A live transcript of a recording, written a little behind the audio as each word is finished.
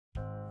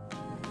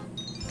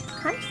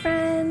Hi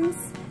friends!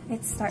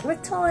 Let's start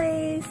with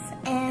toys.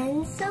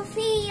 And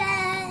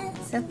Sophia!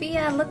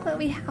 Sophia, look what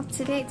we have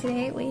today.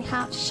 Today we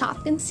have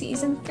Shopkins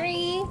Season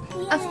 3,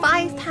 a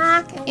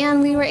 5-pack,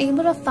 and we were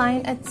able to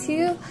find a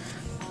 2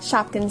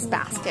 Shopkins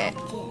basket.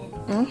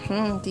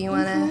 Do you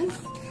want to...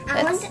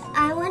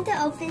 I want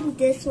to open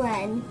this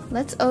one.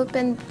 Let's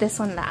open this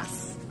one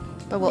last,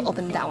 but we'll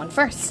open that one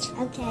first.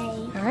 Okay.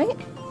 Alright?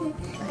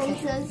 I'm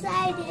so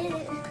excited.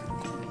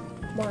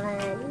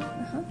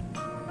 1,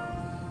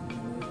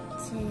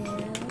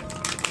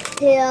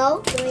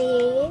 2,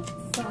 3,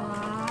 4,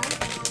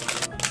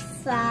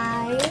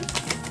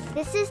 5.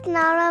 This is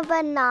Nana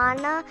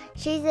Banana.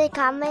 She's a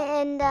comment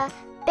in the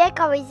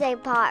bakery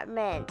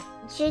department.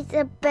 She's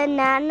a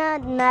banana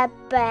nut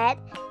bread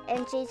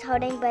and she's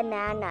holding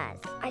bananas.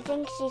 I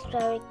think she's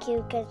very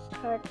cute because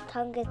her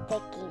tongue is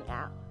sticking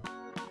out.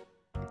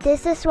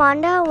 This is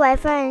Wanda,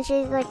 Wafer, and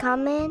she's a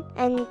comment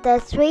in the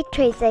sweet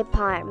treats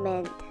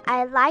department.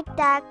 I like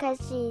that because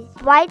she's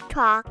white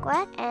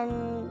chocolate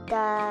and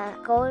the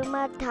gold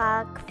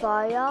metallic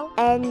foil,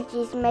 and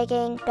she's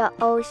making the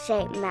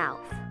O-shaped mouth.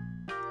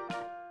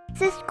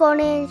 This is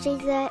Sconnie, and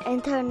she's an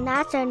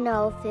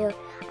international food.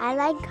 I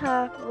like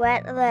her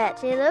red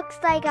lips. She looks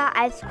like an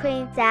ice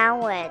cream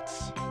sandwich,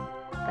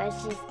 but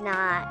she's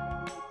not.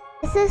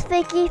 This is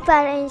Vicky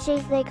Vac, and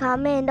she's a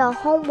comment in the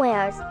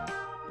Homewares.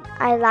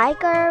 I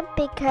like her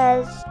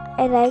because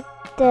I like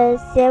the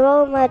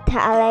zero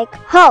metallic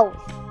hose.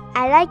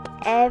 I like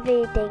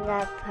everything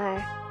of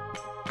her.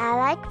 I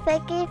like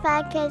Vicky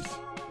Vac because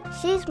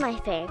she's my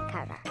favorite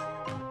color.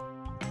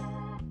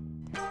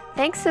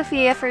 Thanks,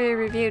 Sophia, for your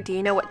review. Do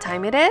you know what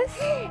time it is?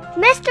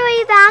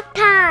 Mystery bag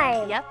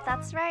time! Yep,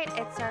 that's right.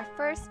 It's our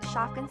first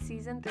Shopkins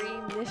Season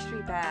 3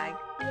 mystery bag.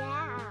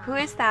 Yeah. Who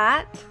is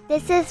that?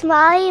 This is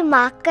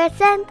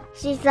Moccasin.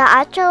 She's the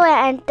actual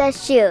and the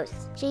shoes.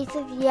 She's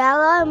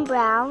yellow and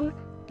brown,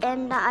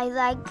 and I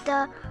like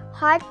the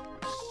heart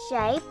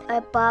shape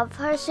above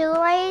her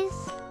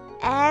shoelace,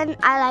 and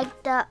I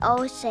like the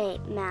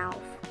O-shaped mouth.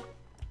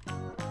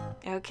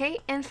 Okay,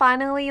 and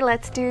finally,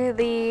 let's do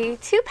the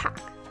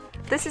 2-pack.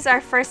 This is our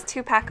first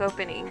 2-pack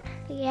opening.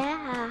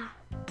 Yeah.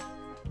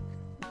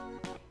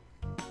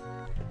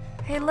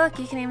 Hey, look,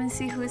 you can even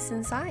see who's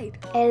inside.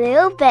 A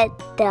little bit,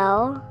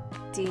 though.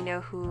 Do you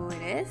know who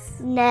it is?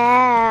 No.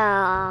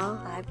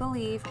 I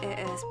believe it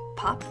is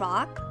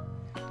PopRock.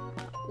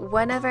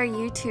 One of our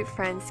YouTube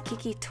friends,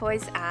 Kiki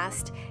Toys,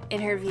 asked in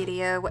her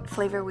video what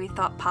flavor we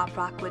thought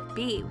PopRock would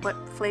be. What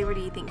flavor do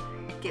you think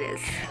it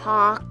is?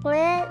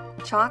 Chocolate?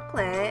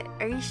 Chocolate?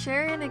 Are you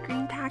sure, in a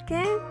green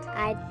packet?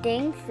 I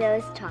think so,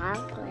 it's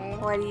chocolate.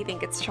 Why do you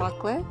think it's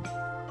chocolate?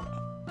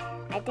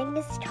 I think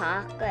it's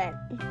chocolate.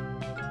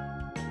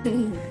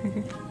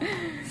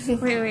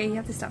 Wait, you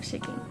have to stop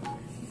shaking.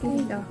 There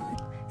you go.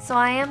 So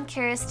I am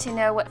curious to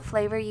know what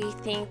flavor you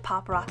think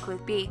PopRock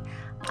would be.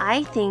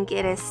 I think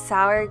it is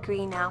sour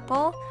green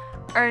apple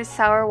or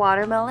sour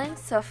watermelon.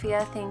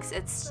 Sophia thinks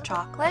it's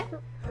chocolate.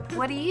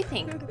 What do you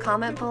think?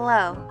 Comment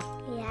below.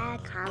 Yeah,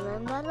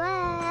 comment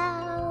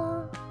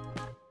below.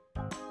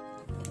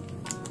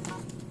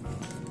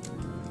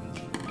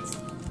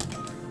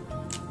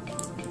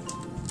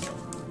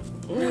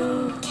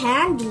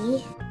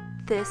 Candy.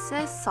 This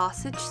is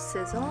Sausage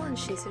Sizzle, and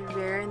she's a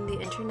rare in the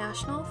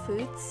international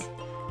foods.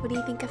 What do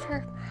you think of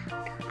her?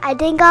 I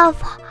think of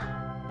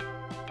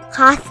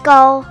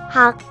Costco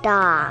hot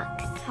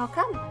dogs. How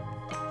come?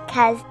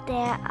 Because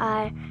they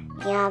are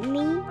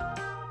yummy.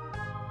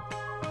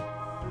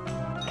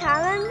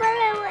 Comment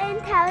below and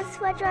tell us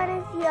which one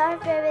is your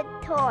favorite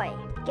toy.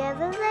 Give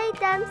us a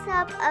thumbs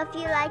up if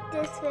you like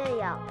this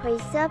video.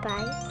 Please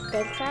subscribe.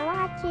 Thanks for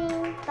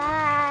watching.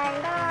 Bye.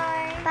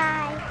 Bye.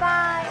 Bye.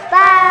 Bye.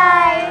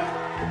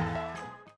 Bye.